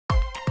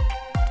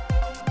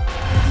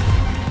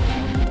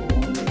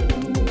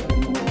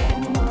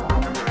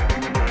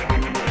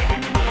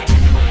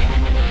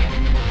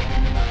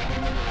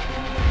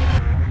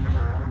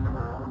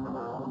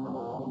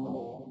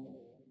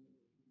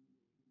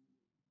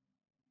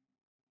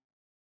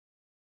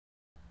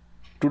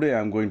Today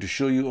I'm going to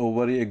show you a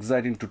very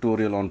exciting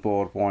tutorial on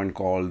PowerPoint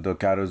called the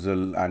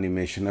Carousel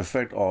Animation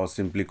Effect, or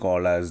simply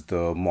called as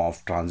the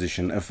Morph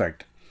Transition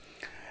effect.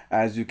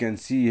 As you can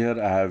see here,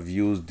 I have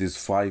used these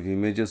 5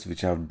 images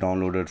which I have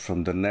downloaded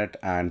from the net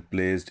and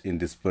placed in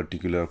this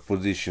particular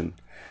position.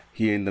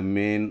 Here in the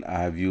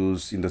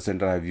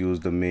center I have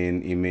used the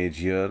main image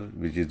here,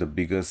 which is the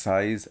bigger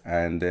size,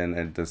 and then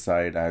at the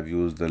side I have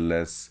used the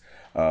less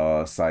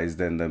size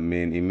than the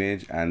main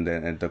image, and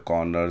then at the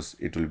corners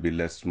it will be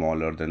less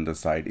smaller than the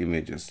side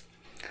images.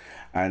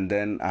 And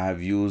then I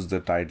have used the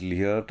title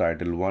here,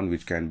 title 1,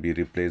 which can be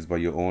replaced by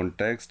your own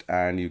text,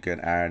 and you can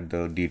add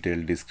the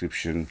detailed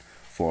description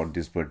for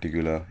this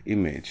particular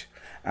image.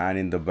 And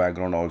in the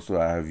background also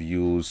I have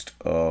used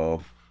a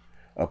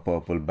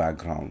purple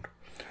background.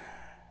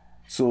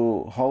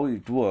 So how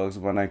it works,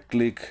 when I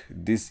click,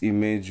 this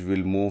image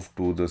will move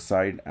to the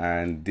side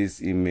and this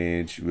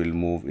image will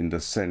move in the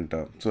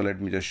center. So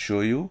let me just show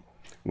you.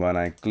 When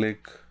I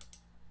click,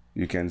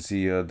 you can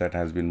see here that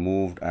has been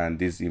moved and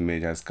this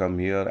image has come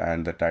here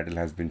and the title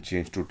has been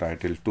changed to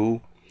title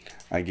 2.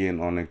 Again,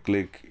 on a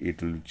click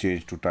it will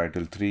change to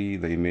title 3,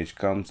 the image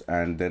comes,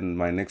 and then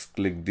my next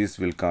click, this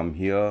will come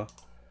here.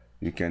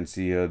 You can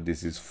see here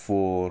this is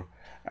 4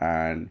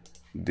 and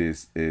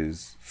this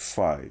is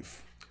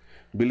 5.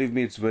 Believe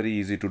me, it's very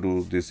easy to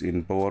do this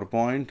in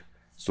PowerPoint.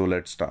 So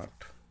let's start.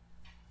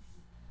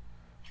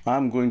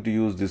 I'm going to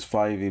use these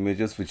 5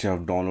 images which I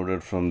have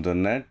downloaded from the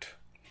net.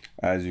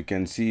 As you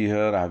can see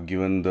here, I have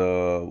given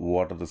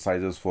what are the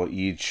sizes for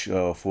each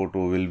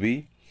photo will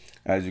be.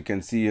 As you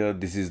can see here,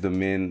 this is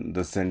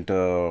the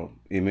center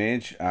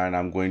image, and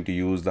I'm going to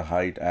use the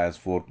height as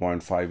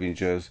 4.5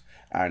 inches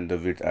and the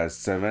width as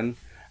 7.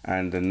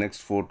 And the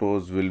next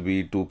photos will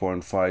be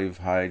 2.5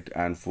 height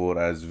and 4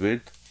 as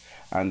width,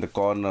 and the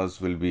corners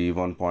will be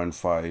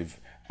 1.5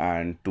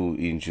 and 2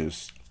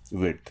 inches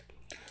width.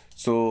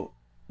 So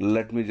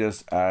let me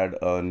just add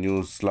a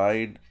new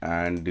slide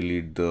and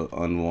delete the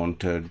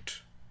unwanted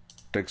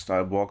text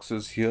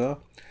boxes here.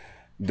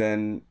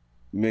 Then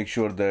make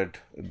sure that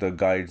the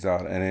guides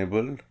are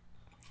enabled.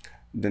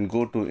 Then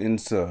go to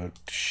Insert,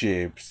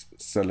 Shapes,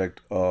 select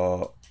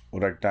a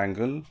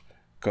rectangle,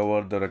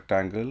 cover the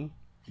rectangle,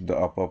 the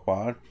upper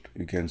part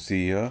you can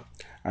see here,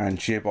 and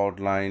Shape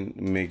Outline,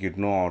 make it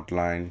no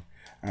outline,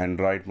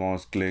 and right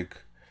mouse click,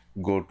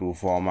 go to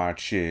Format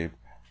Shape.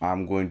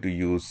 I'm going to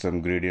use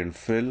some gradient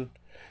fill.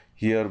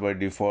 Here by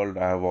default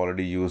I have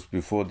already used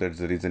before, that's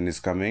the reason it's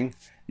coming.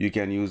 You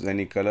can use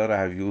any color. I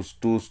have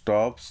used 2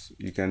 stops.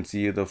 You can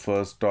see the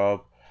first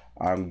stop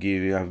I have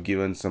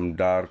given some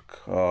dark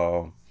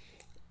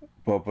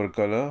purple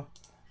color,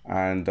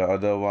 and the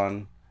other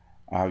one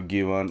I have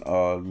given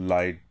a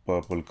light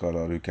purple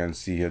color. You can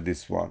see here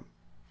this one.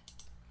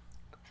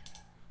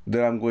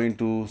 Then I'm going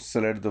to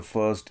select the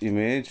first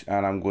image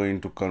and I'm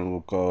going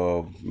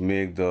to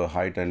make the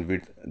height and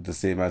width the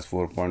same as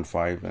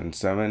 4.5 and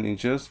 7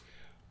 inches.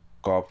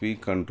 Copy,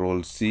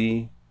 Control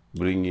C,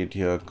 bring it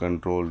here,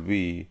 Control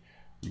V,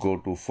 go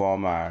to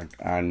Format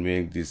and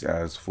make this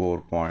as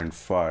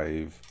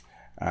 4.5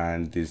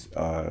 and this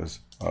as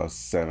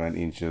 7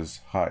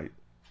 inches height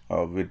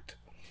width,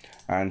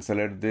 and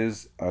select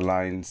this,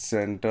 align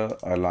center,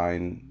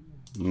 align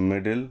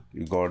middle.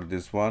 You got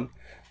this one.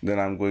 Then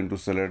I'm going to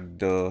select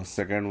the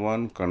second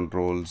one,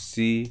 Control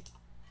C,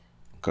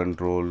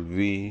 Control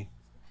V,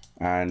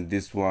 and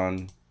this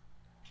one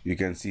you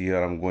can see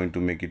here I'm going to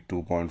make it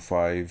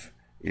 2.5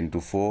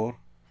 into 4.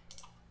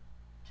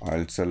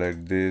 I'll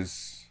select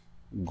this,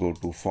 go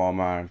to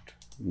Format,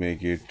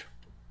 make it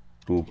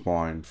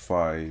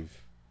 2.5,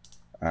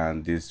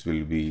 and this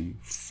will be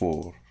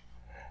 4.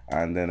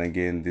 And then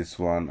again this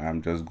one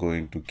I'm just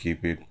going to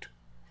keep it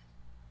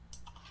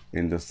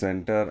in the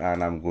center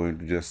and I'm going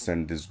to just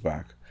send this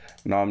back.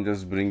 Now I'm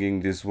just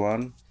bringing this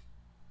one,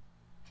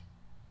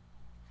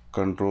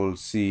 Control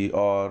C,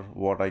 or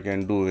what I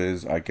can do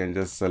is I can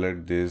just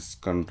select this,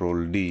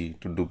 Control D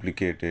to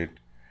duplicate it,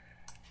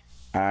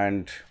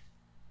 and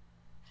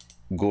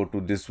go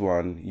to this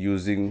one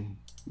using,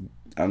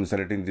 I'm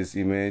selecting this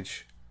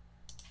image,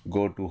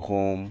 go to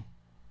Home,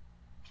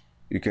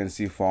 you can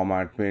see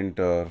Format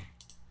Painter,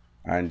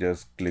 and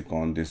just click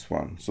on this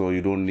one. So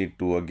you don't need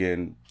to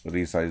again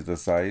resize the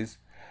size,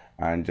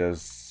 and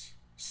just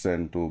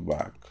send to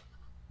back.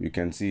 You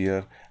can see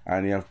here,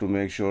 and you have to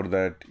make sure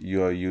that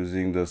you are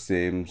using the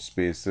same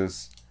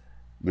spaces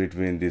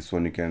between this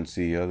one. You can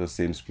see here the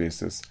same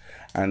spaces.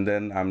 And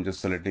then I'm just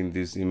selecting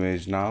this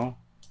image now,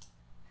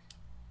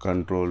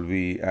 Control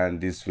V,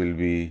 and this will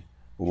be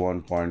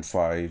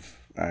 1.5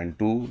 and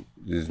 2.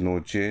 There is no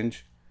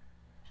change.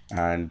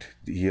 And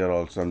here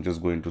also I'm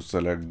just going to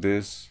select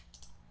this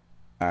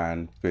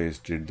and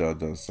paste it the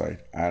other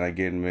side, and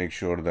again make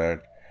sure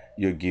that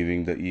you're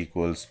giving the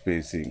equal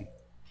spacing,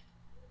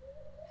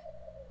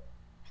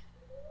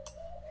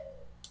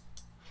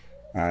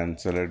 and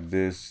select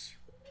this,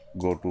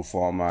 go to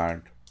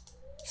Format,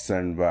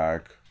 send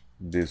back,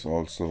 this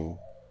also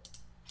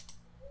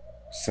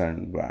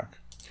send back.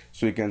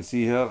 So you can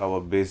see here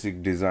our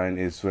basic design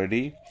is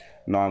ready.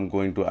 Now I'm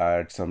going to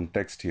add some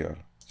text here.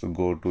 So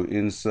go to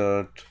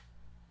insert,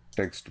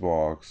 text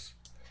box,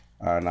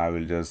 and I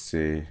will just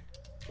say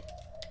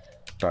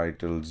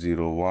title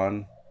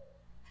 01.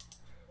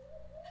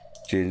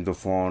 Change the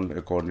font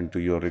according to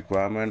your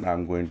requirement.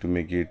 I'm going to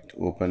make it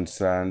Open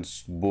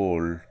Sans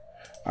bold,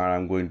 and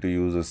I'm going to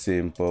use the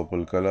same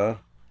purple color.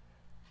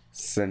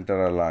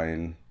 Center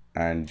align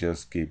and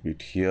just keep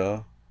it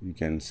here. You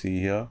can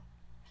see here.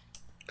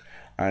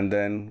 And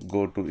then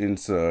go to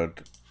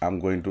insert. I'm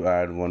going to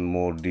add one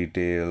more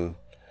detail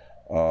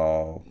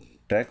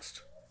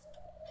text.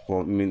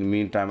 For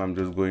meantime, I'm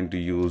just going to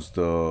use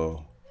the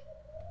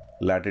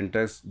Latin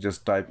text.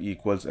 Just type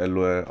equals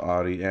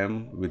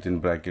LOREM within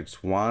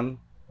brackets 1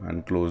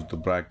 and close the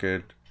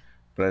bracket.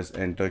 Press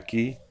enter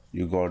key.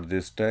 You got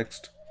this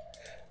text.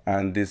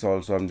 And this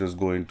also I'm just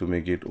going to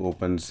make it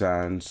Open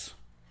Sans,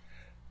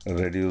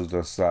 reduce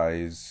the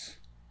size,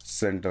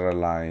 center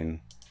align,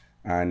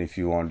 and if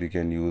you want you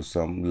can use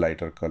some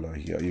lighter color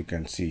here. You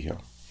can see here.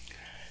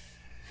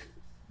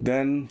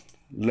 Then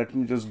let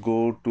me just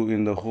go to,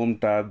 in the home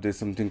tab there's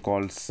something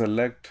called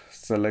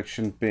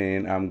selection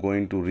pane. I'm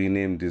going to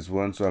rename this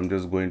one, so I'm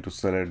just going to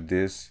select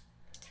this.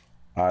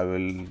 I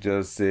will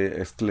just say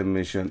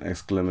exclamation,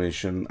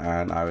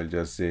 and I will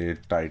just say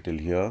title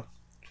here,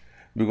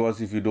 because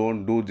if you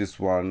don't do this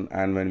one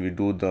and when we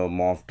do the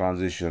morph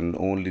transition,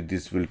 only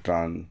this will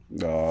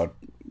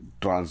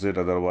transit,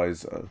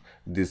 otherwise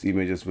these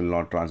images will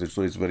not transit.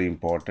 So it's very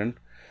important.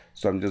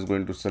 So I'm just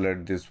going to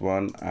select this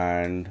one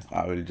and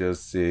I will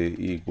just say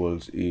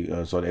equals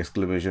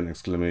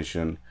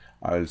exclamation,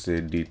 I will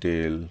say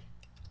detail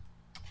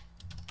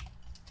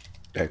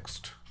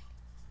text.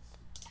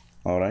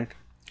 All right,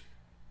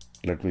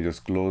 let me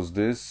just close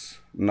this.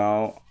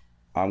 Now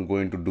I'm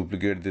going to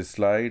duplicate this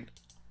slide.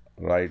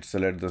 Right,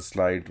 select the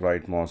slide,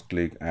 right mouse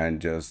click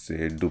and just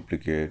say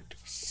duplicate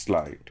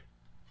slide.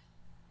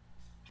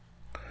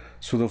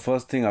 So the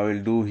first thing I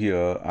will do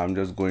here, I'm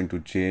just going to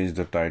change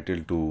the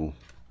title to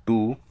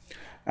 2,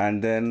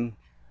 and then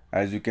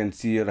as you can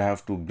see here I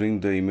have to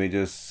bring the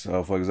images.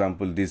 For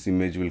example, this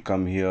image will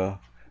come here,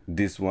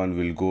 this one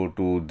will go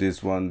to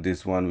this one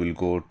will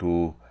go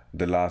to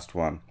the last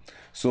one.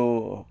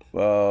 So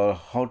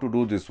how to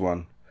do this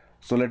one?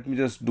 So let me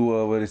just do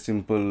a very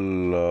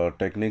simple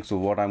technique. So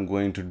what I'm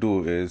going to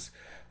do is,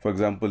 for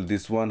example,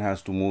 this one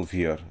has to move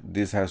here,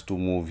 this has to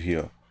move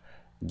here,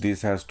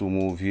 this has to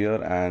move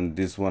here, and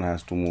this one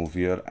has to move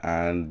here,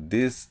 and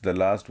this, the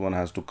last one,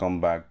 has to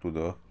come back to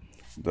the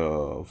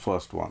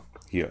first one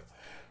here.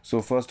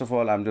 So first of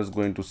all, I'm just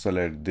going to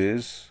select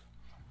this.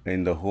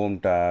 In the home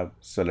tab,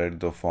 select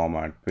the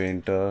format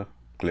painter,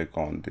 click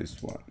on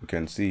this one, you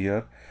can see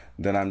here.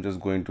 Then I'm just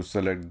going to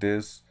select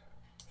this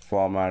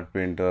format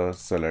painter,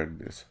 select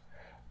this.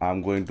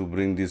 I'm going to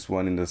bring this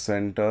one in the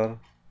center,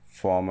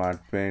 format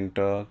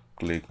painter,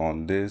 click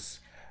on this,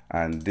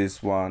 and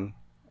this one,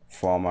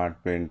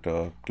 format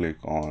painter, click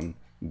on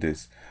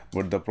this.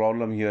 But the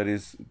problem here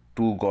is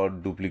 2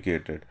 got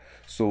duplicated.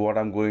 So what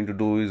I'm going to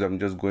do is, I'm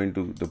just going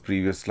to the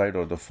previous slide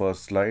or the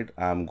first slide,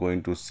 I'm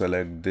going to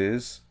select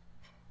this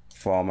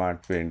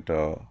format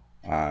painter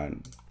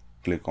and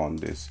click on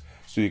this.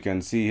 So you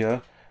can see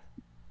here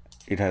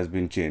it has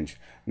been changed.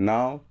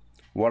 Now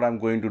what I'm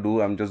going to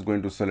do, I'm just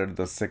going to select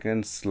the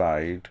second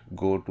slide,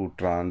 go to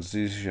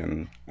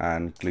transition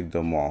and click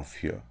the morph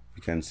here.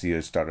 You can see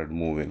it started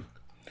moving.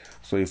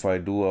 So if I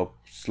do a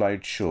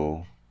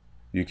slideshow,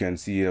 you can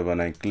see here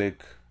when I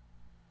click,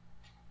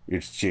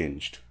 it's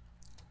changed.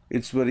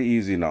 It's very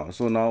easy now.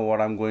 So now what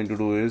I'm going to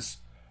do is,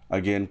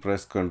 again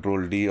press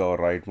Ctrl D or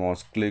right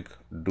mouse click,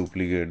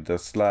 duplicate the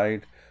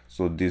slide.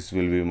 So this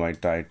will be my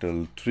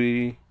title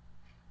 3.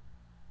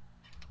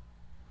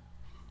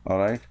 All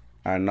right,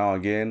 and now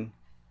again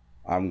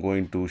I'm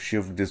going to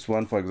shift this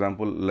one. For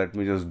example, let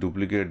me just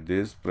duplicate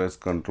this, press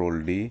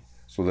Ctrl D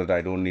so that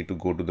I don't need to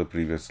go to the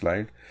previous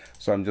slide.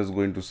 So I'm just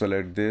going to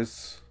select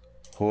this,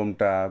 home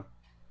tab,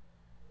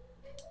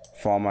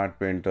 format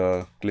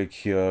painter, click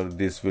here.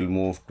 This will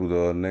move to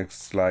the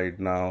next slide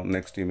now,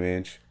 next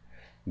image.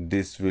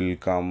 This will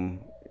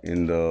come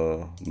in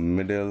the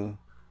middle.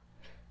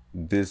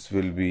 This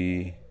will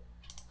be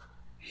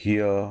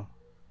here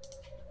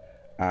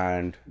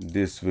and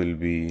this will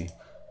be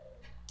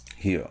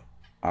here.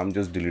 I'm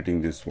just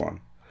deleting this one.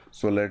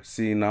 So let's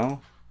see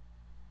now.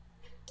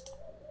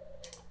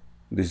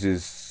 This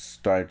is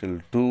title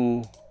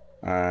 2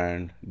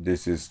 and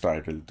this is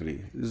title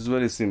 3. This is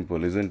very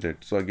simple, isn't it?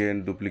 So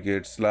again,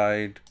 duplicate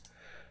slide.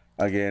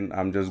 Again,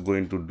 I'm just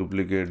going to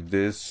duplicate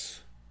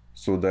this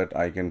so that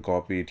I can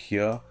copy it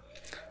here.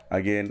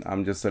 Again,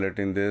 I'm just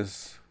selecting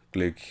this,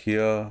 click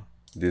here.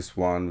 This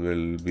one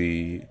will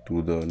be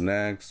to the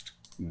next.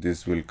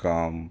 This will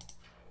come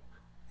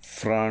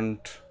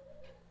front.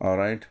 All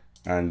right,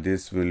 and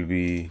this will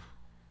be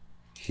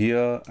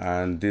here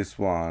and this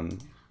one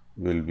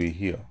will be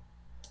here.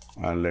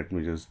 And let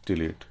me just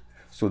delete.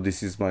 So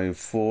this is my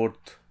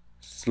 4th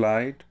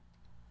slide,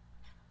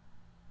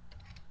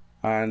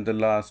 and the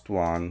last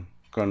one,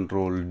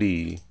 Ctrl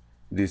D,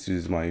 this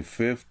is my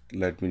 5th.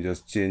 Let me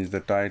just change the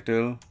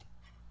title.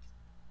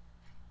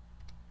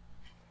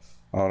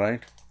 All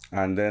right,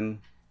 and then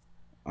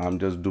I'm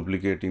just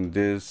duplicating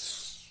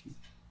this,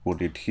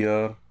 put it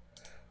here,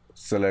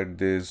 select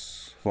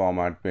this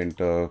format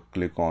painter,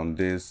 click on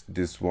this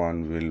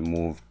one will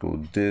move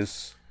to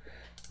this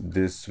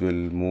will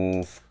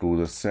move to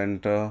the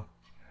center,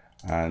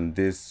 and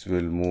this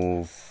will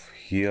move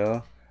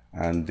here,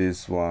 and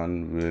this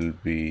one will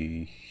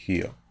be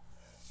here.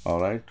 All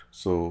right,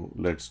 so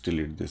let's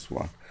delete this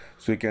one.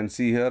 So you can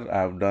see here I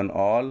have done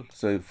all.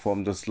 So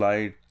from the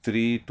slide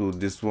 3 to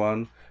this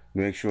one,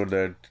 make sure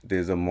that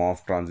there's a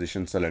morph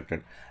transition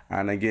selected.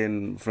 And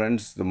again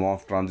friends, the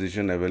morph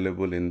transition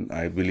available in,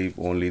 I believe,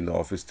 only in the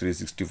Office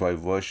 365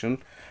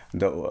 version.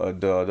 The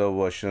other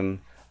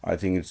version, I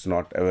think it's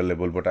not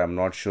available, but I'm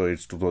not sure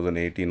it's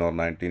 2018 or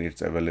 19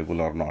 it's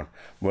available or not,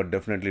 but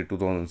definitely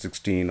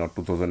 2016 or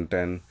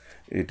 2010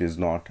 it is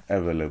not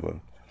available.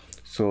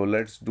 So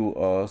let's do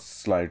a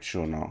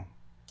slideshow now.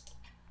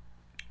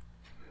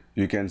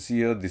 You can see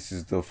here, this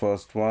is the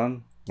first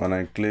one. When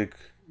I click,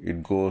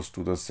 it goes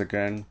to the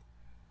second,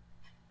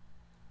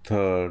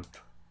 third,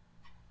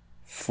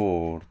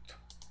 fourth,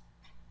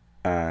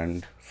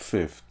 and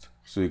fifth.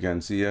 So you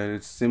can see here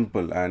it's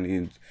simple and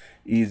in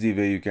easy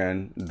way you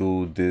can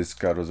do this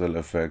carousel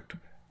effect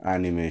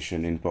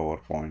animation in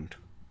PowerPoint.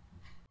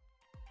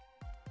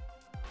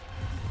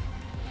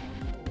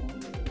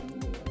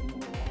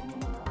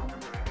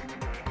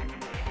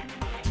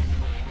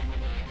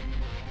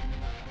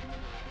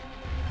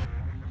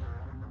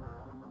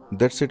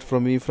 That's it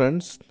from me,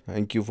 friends.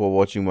 Thank you for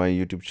watching my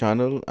YouTube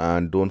channel,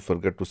 and don't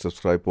forget to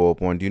subscribe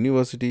PowerPoint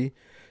University.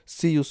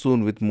 See you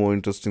soon with more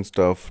interesting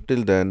stuff.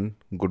 Till then,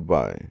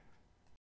 goodbye.